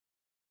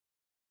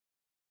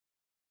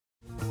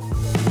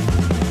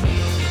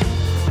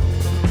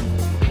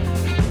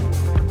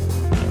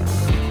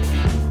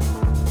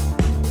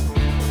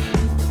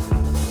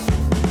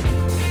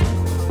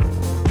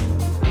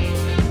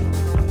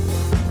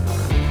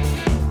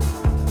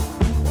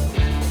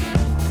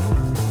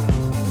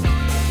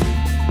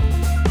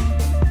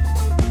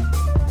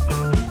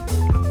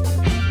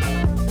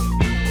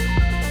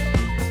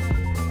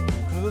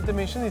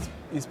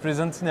is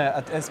presenting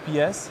at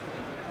SPS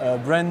a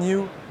brand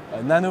new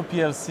nano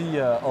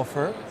PLC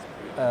offer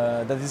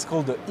that is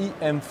called the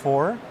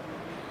EM4.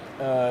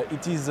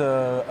 It is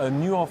a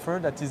new offer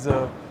that is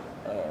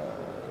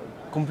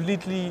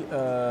completely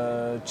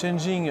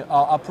changing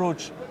our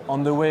approach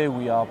on the way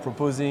we are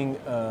proposing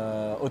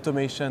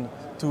automation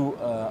to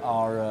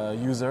our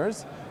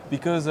users,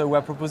 because we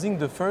are proposing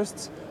the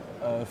first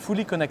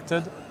fully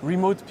connected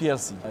remote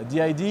PLC.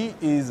 The idea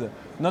is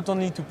not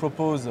only to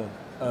propose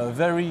a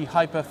very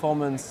high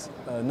performance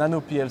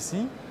nano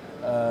PLC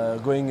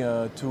going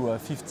to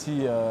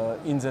 50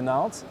 ins and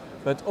outs,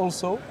 but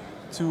also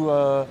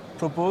to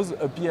propose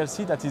a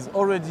PLC that is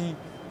already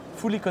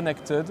fully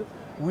connected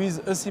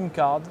with a SIM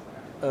card,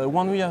 a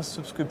one-year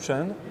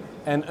subscription,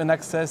 and an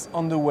access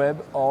on the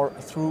web or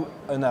through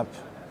an app.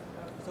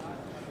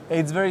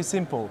 It's very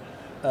simple.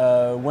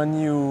 When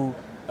you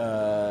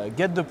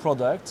get the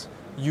product,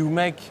 you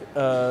make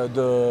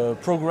the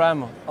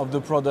program of the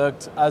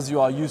product as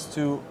you are used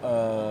to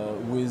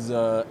with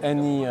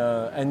any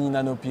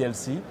nano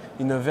PLC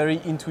in a very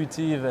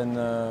intuitive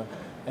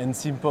and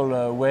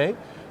simple way.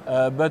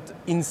 But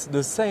in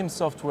the same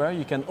software,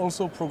 you can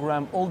also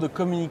program all the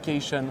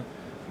communication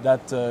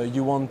that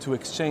you want to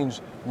exchange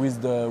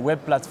with the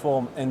web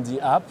platform and the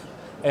app.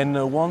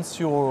 And once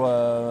you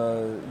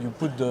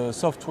put the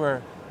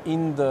software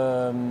in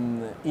the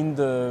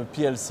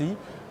PLC,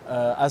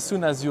 as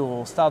soon as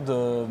you start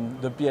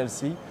the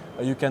PLC,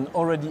 you can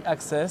already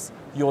access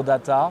your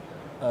data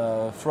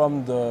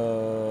from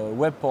the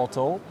web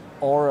portal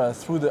or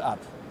through the app.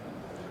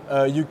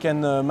 You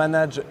can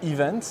manage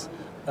events,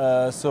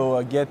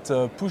 so get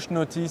push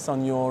notice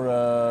on your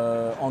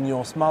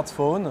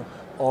smartphone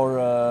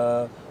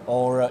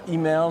or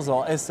emails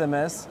or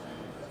SMS.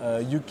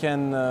 You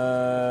can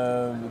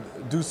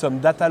do some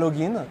data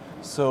login,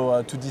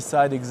 so to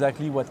decide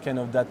exactly what kind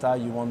of data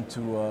you want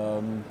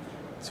to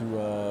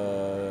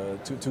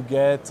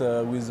get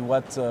with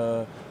what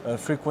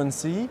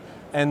frequency.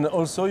 And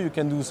also you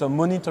can do some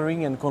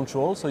monitoring and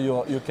control, so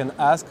you can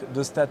ask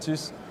the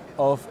status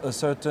of a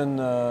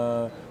certain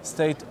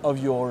state of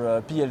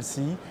your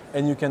PLC,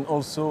 and you can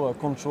also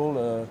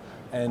control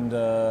and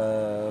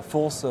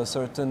force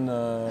certain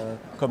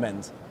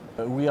commands.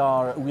 We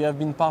have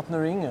been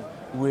partnering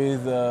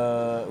with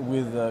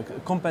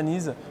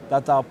companies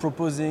that are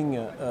proposing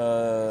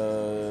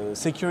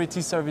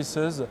security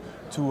services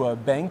to a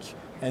bank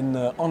and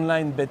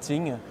online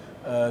betting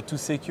to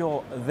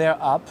secure their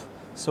app.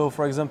 So,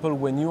 for example,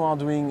 when you are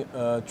doing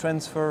a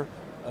transfer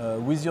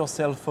with your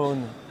cell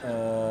phone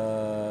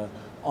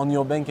on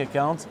your bank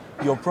account,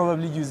 you're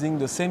probably using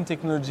the same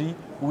technology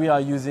we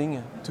are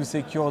using to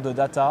secure the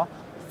data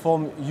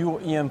from your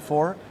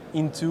EM4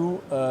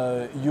 into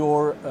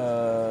your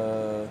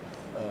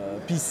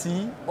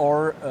PC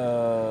or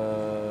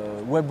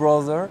web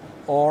browser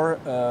or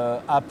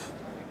app.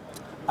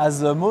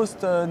 As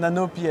most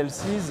nano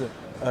PLCs,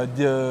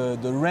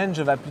 the range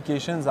of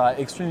applications are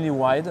extremely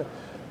wide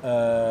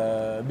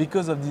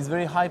because of this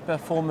very high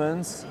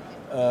performance.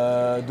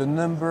 The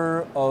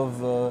number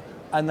of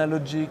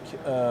analogic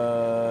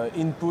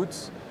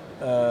inputs,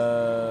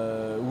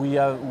 we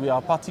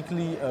are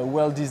particularly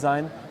well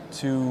designed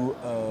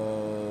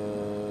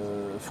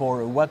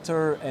for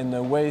water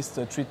and waste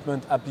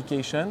treatment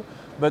application,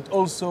 but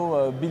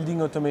also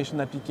building automation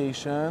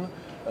application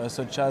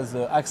such as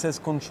access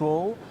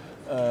control,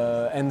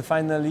 and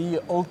finally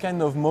all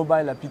kind of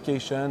mobile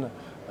application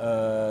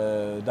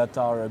that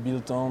are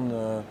built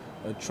on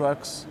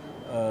trucks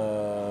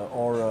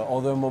or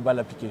other mobile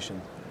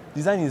application.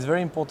 Design is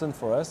very important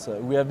for us.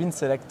 We have been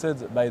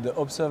selected by the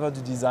Observer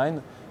du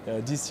Design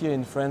this year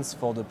in France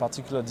for the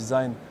particular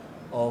design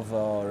of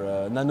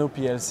our nano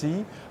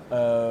PLC.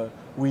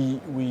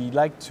 We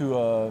like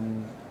to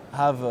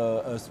have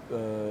a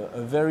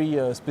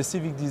very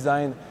specific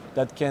design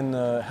that can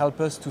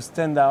help us to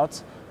stand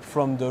out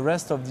from the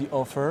rest of the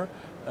offer,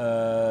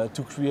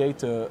 to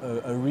create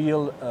a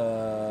real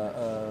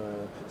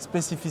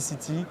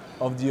specificity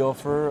of the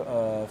offer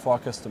for our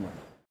customer.